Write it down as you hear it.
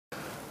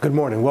Good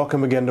morning.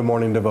 Welcome again to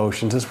Morning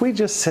Devotions as we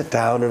just sit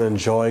down and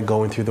enjoy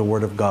going through the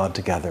Word of God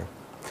together.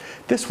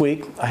 This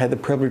week, I had the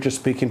privilege of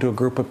speaking to a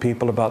group of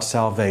people about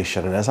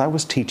salvation. And as I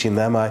was teaching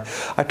them, I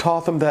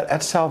taught them that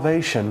at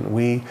salvation,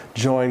 we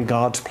join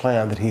God's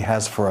plan that He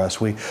has for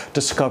us. We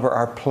discover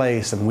our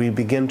place and we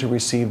begin to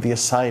receive the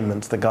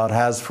assignments that God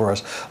has for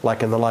us,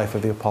 like in the life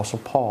of the Apostle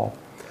Paul.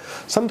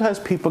 Sometimes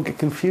people get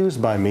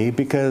confused by me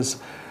because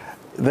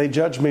they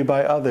judge me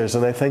by others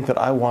and they think that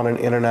I want an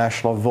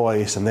international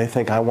voice and they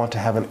think I want to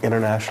have an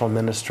international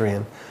ministry,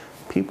 and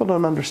people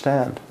don't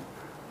understand.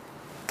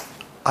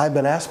 I've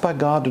been asked by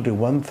God to do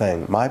one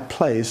thing. My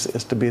place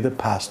is to be the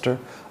pastor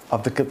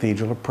of the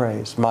Cathedral of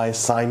Praise. My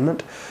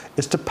assignment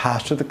is to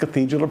pastor the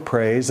Cathedral of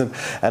Praise and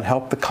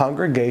help the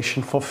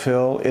congregation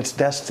fulfill its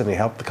destiny,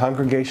 help the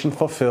congregation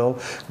fulfill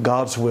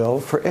God's will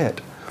for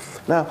it.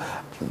 Now,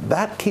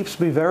 that keeps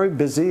me very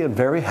busy and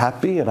very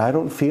happy, and I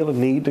don't feel a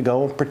need to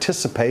go and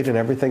participate in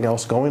everything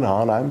else going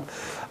on.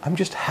 I'm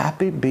just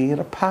happy being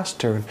a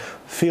pastor and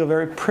feel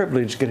very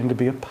privileged getting to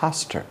be a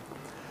pastor.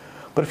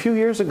 But a few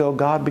years ago,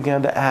 God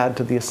began to add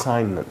to the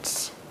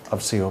assignments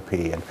of COP,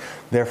 and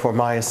therefore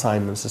my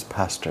assignments as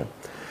pastor.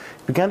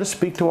 He began to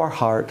speak to our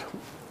heart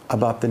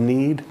about the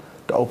need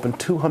to open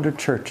 200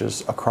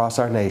 churches across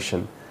our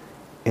nation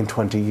in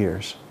 20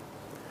 years.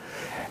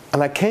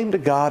 And I came to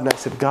God and I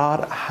said,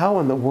 God, how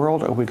in the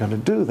world are we going to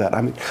do that?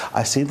 I mean,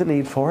 I see the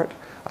need for it.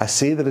 I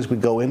see that as we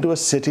go into a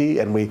city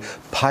and we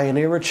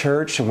pioneer a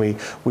church and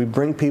we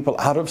bring people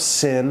out of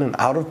sin and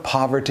out of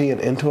poverty and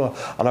into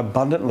an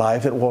abundant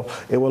life, it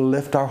will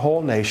lift our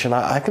whole nation.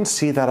 I can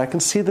see that. I can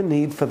see the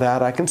need for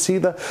that. I can see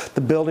the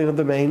building of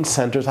the main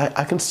centers.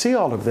 I can see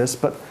all of this,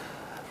 but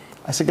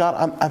I said,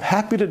 God, I'm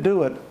happy to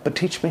do it, but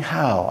teach me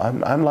how.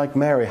 I'm like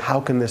Mary. How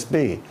can this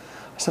be?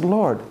 I said,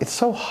 Lord, it's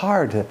so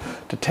hard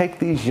to take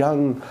these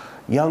young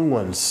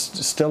ones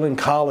still in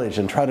college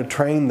and try to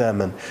train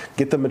them and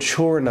get them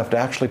mature enough to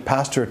actually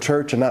pastor a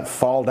church and not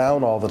fall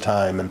down all the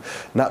time and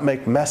not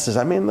make messes.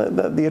 I mean,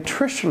 the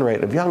attrition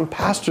rate of young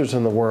pastors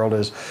in the world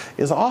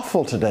is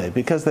awful today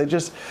because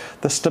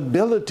the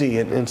stability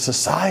in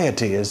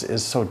society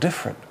is so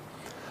different.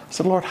 I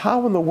said, Lord,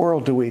 how in the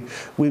world do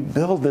we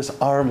build this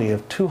army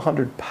of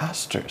 200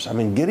 pastors? I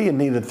mean, Gideon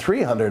needed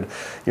 300.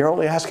 You're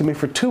only asking me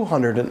for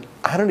 200, and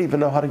I don't even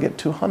know how to get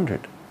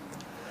 200.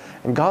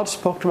 And God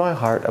spoke to my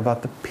heart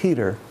about the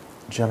Peter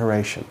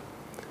generation.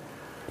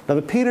 Now,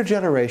 the Peter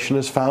generation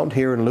is found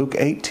here in Luke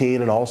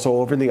 18 and also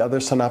over in the other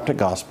synoptic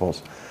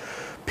Gospels.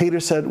 Peter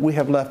said, we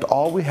have left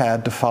all we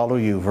had to follow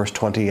you, verse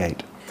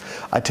 28.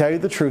 I tell you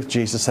the truth,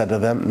 Jesus said to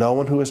them, no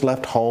one who has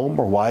left home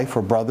or wife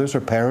or brothers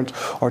or parents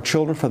or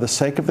children for the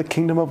sake of the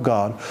kingdom of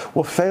God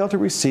will fail to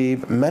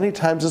receive many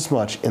times as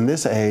much in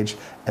this age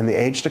and the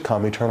age to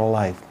come eternal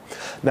life.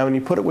 Now, when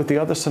you put it with the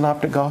other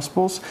synoptic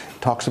Gospels,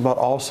 it talks about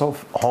also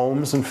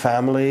homes and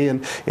family,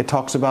 and it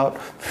talks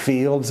about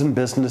fields and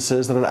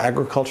businesses and an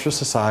agricultural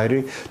society.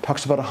 It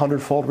talks about a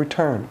 100-fold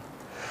return.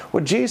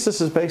 What Jesus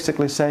is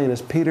basically saying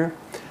is, Peter,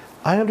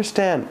 I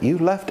understand you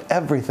left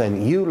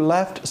everything. You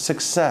left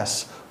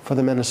success for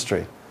the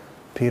ministry.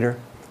 Peter,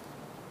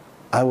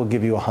 I will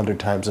give you 100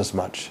 times as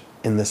much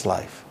in this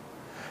life.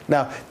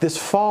 Now, this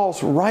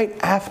falls right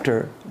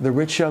after the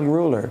rich young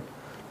ruler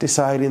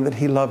deciding that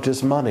he loved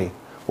his money.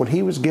 When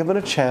he was given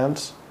a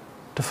chance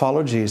to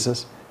follow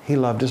Jesus, he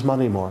loved his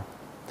money more.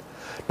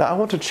 Now, I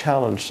want to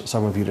challenge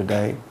some of you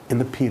today in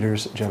the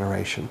Peter's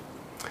generation.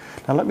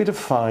 Now, let me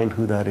define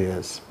who that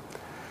is.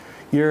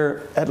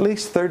 You're at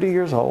least 30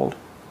 years old.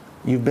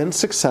 You've been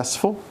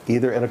successful,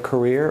 either in a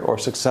career or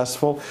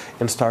successful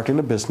in starting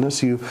a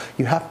business. You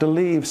have to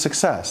leave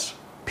success.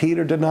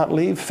 Peter did not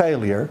leave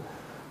failure.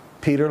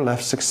 Peter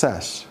left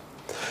success.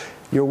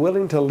 You're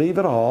willing to leave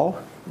it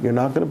all. You're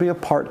not going to be a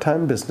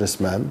part-time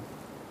businessman.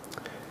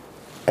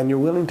 And you're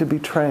willing to be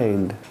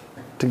trained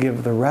to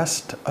give the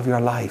rest of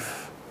your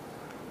life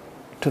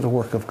to the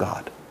work of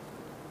God.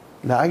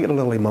 Now, I get a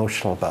little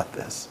emotional about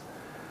this.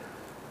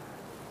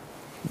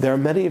 There are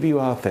many of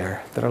you out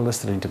there that are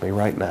listening to me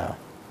right now.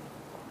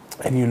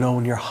 And you know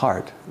in your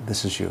heart,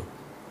 this is you.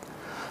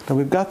 Now,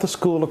 we've got the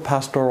School of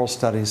Pastoral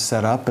Studies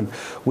set up, and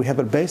we have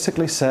it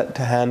basically set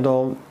to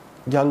handle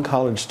young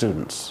college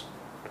students.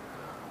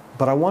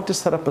 But I want to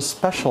set up a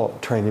special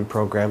training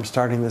program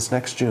starting this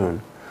next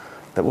June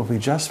that will be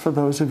just for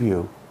those of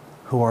you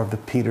who are of the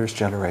Peter's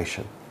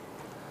generation.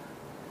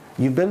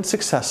 You've been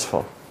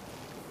successful.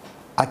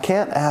 I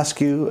can't ask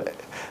you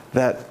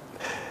that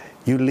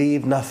you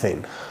leave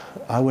nothing.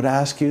 I would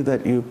ask you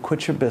that you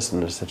quit your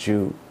business, that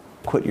you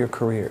quit your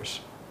careers,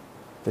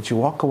 that you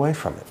walk away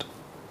from it.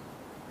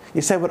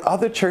 You say, with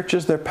other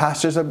churches, their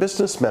pastors are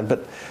businessmen,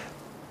 but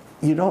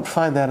you don't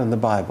find that in the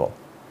Bible.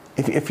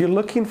 If you're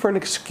looking for an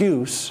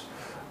excuse,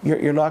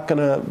 you're not going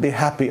to be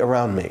happy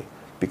around me,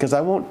 because I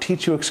won't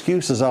teach you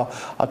excuses.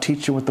 I'll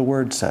teach you what the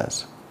Word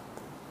says.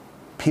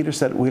 Peter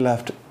said we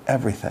left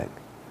everything.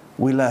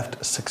 We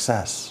left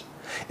success.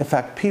 In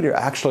fact, Peter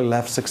actually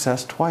left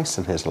success twice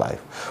in his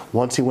life.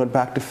 Once he went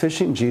back to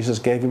fishing, Jesus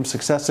gave him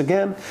success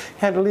again. He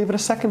had to leave it a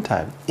second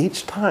time.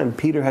 Each time,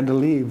 Peter had to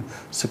leave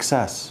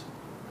success.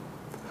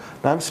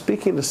 Now, I'm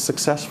speaking to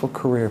successful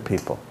career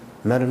people,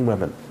 men and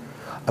women.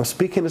 I'm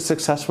speaking to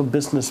successful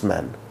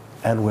businessmen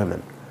and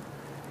women.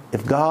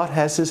 If God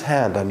has His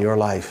hand on your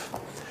life,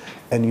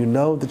 and you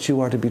know that you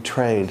are to be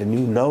trained, and you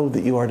know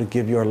that you are to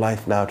give your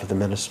life now to the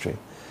ministry,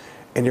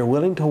 and you're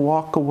willing to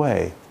walk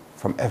away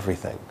from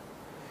everything,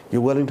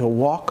 you're willing to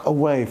walk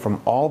away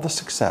from all the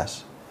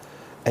success,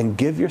 and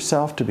give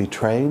yourself to be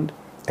trained,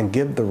 and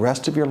give the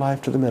rest of your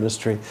life to the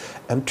ministry,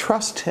 and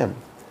trust Him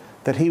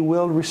that He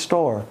will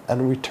restore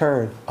and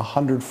return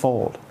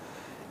 100-fold.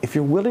 If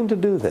you're willing to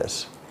do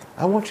this,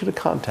 I want you to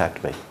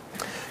contact me.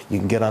 You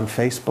can get on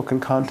Facebook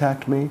and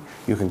contact me.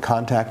 You can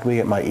contact me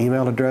at my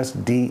email address,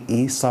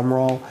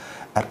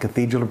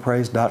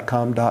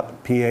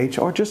 desummerall@cathedralofpraise.com.ph,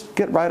 or just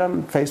get right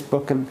on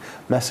Facebook and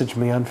message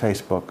me on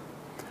Facebook.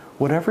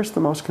 Whatever's the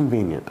most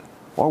convenient.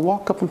 Or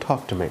walk up and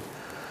talk to me.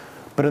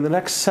 But in the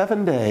next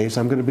 7 days,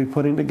 I'm going to be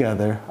putting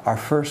together our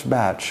first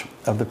batch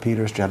of the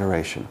Peters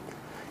generation.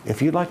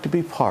 If you'd like to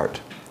be part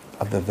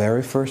of the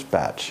very first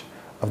batch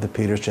of the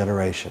Peters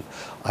generation,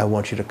 I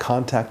want you to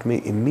contact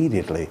me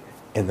immediately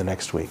in the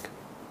next week.